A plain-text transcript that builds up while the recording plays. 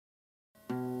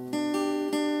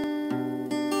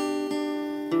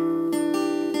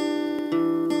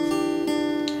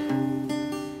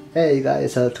Hey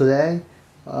guys, today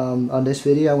on this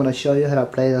video I'm going to show you how to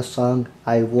play the song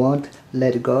I Won't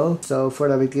Let Go. So for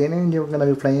the beginning you're going to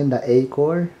be playing the A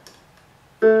chord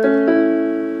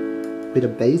with a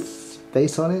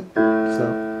bass on it.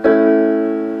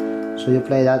 So you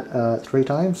play that 3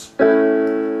 times. On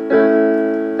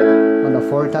the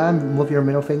 4th time, move your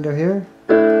middle finger here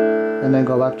and then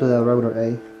go back to the regular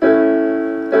A.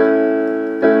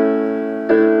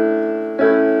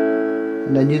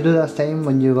 And then you do the same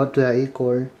when you go to the E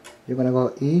chord. You're gonna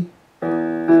go E.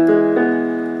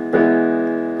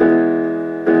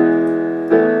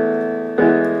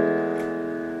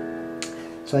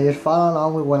 So just follow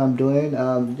along with what I'm doing.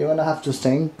 You're gonna have to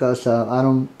sing because I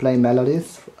don't play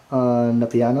melodies on the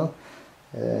piano.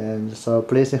 And so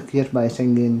please excuse my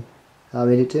singing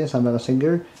abilities. I'm not a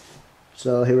singer.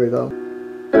 So here we go.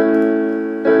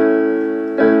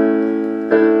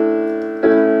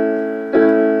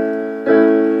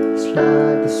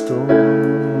 Storm,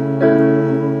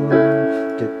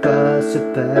 the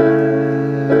gossip bed,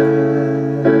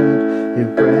 you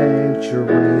break your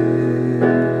will,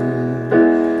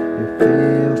 it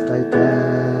feels like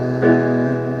that,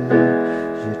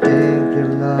 you think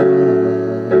you're lost,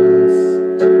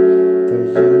 but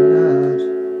you're not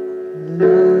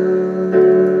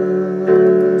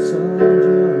lost.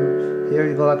 Here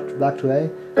you go back to A,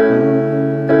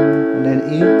 and then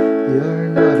E, you're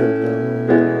not alone.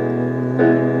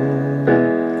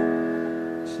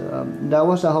 That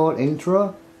was the whole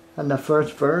intro and the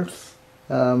first verse.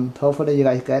 Hopefully you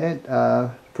guys get it.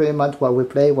 Pretty much what we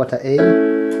played was the A,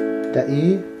 the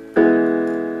E,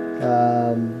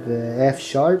 the F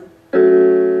sharp,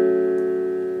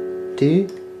 D,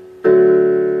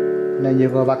 and then you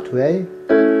go back to A,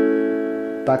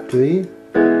 back to E,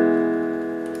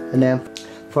 and then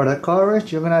for the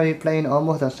chorus you're gonna be playing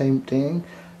almost the same thing.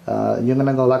 You're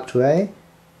gonna go back to A.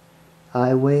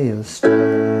 I will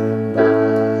stand by you.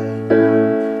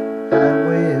 I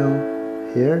will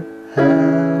here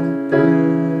help you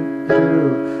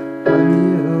through when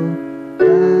you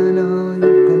done all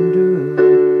you can do.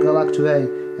 Go back to A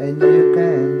and you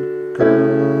can cope.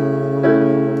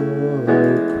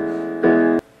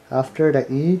 After the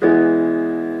E,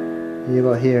 you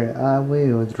go here. I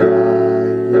will dry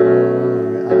your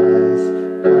eyes.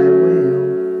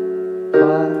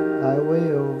 I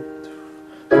will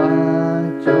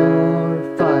fight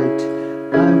your fight.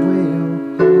 I will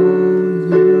hold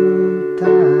you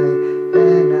tight,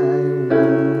 and I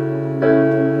won't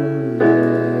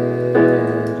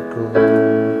let go.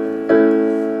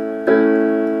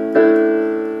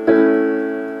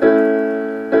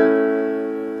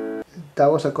 That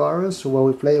was a chorus. What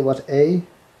we played was A,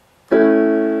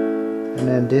 and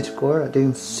then this chord, I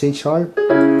think C sharp.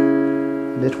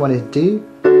 This one is D,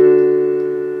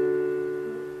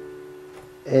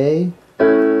 A,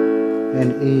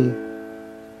 and E.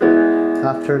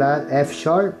 After that, F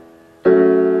sharp.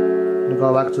 You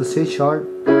go back to C sharp,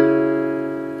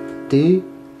 D,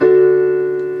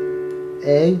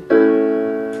 A,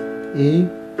 E,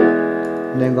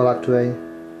 and then go back to A.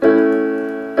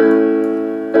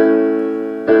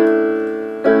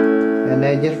 And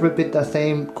then just repeat the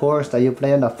same chords that you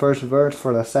play in the first verse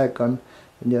for the second.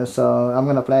 And just I'm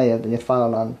gonna play it and just follow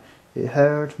along. It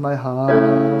hurts my heart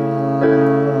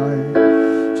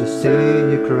to see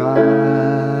you cry.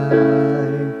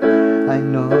 I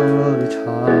know it's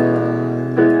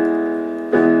hard,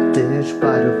 this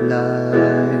part of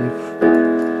life.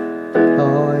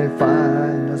 Oh, I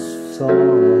find a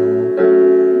soul,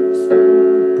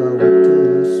 but with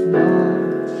this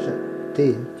much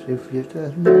deep, if you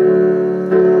just know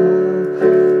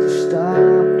to stop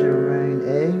the rain,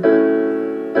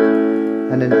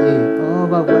 and then E. Oh,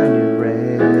 but when it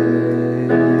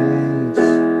rains.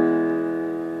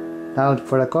 Now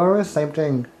for the chorus, same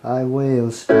thing. I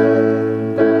will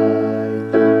stand by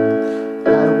you. I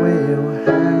will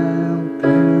help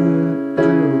you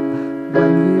through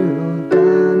when you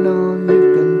done all you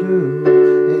can do,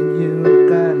 and you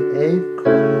can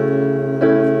cope.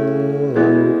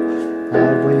 I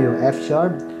will F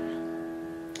sharp.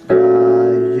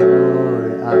 Dry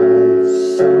your eyes.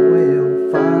 I will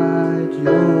fight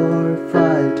your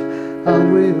fight. I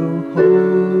will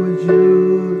hold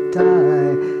you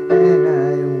tight, and I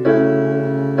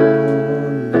won't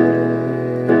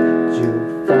let you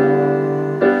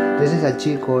fall. This is a G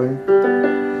chord.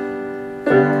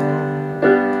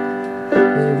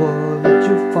 It won't let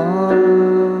you fall.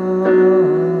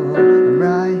 I'm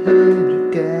right here to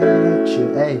get you.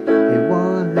 Hey, it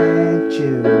won't let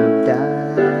you down.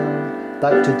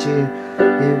 Back to G.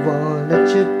 It won't let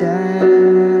you down.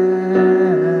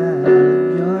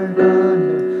 You're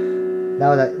gonna. Now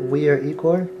now that weird E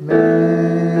chord. Make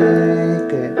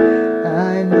it,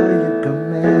 I know you can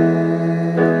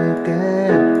make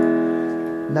it.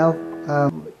 Now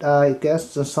I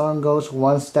guess the song goes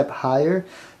one step higher,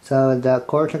 so the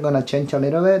chords are gonna change a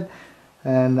little bit,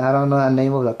 and I don't know the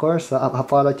name of the chords, so I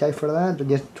apologize for that.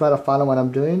 Just try to follow what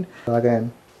I'm doing. So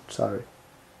again, sorry.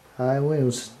 I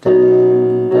will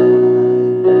stand by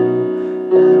you,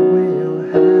 I will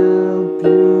help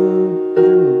you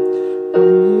through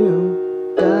when you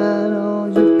got all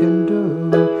you can do,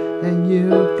 and you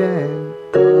can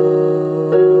go.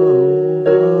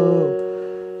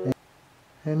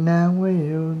 And I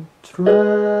will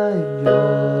dry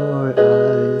your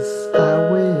eyes, I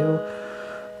will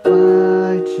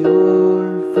fight your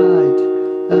fight,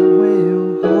 I will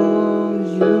hold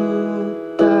you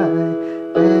tight,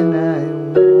 and I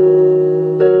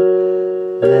won't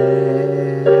let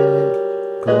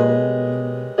go.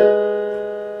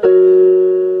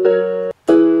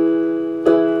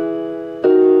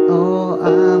 Oh,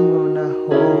 I'm gonna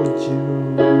hold you.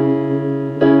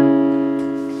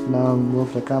 Now move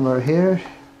the camera here,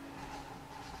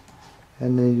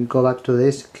 and then you go back to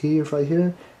this key right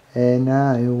here, and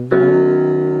I won't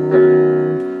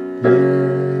let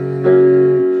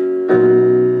go,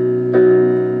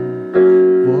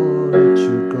 won't let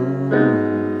you go,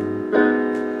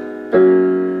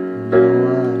 no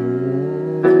I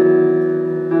won't.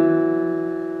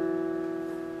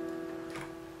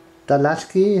 The last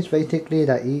key is basically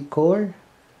the E chord.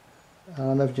 I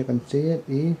don't know if you can see it,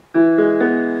 E.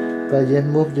 But just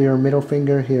move your middle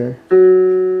finger here.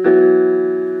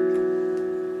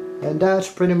 And that's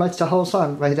pretty much the whole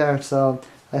song right there. So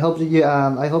I hope that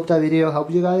I hope that video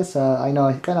helped you guys. I know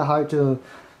it's kind of hard to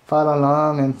follow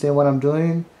along and see what I'm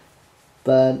doing,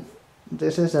 but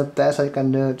this is the best I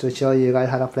can do to show you guys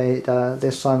how to play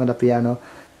this song on the piano.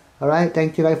 Alright,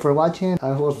 thank you guys for watching.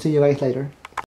 I will see you guys later.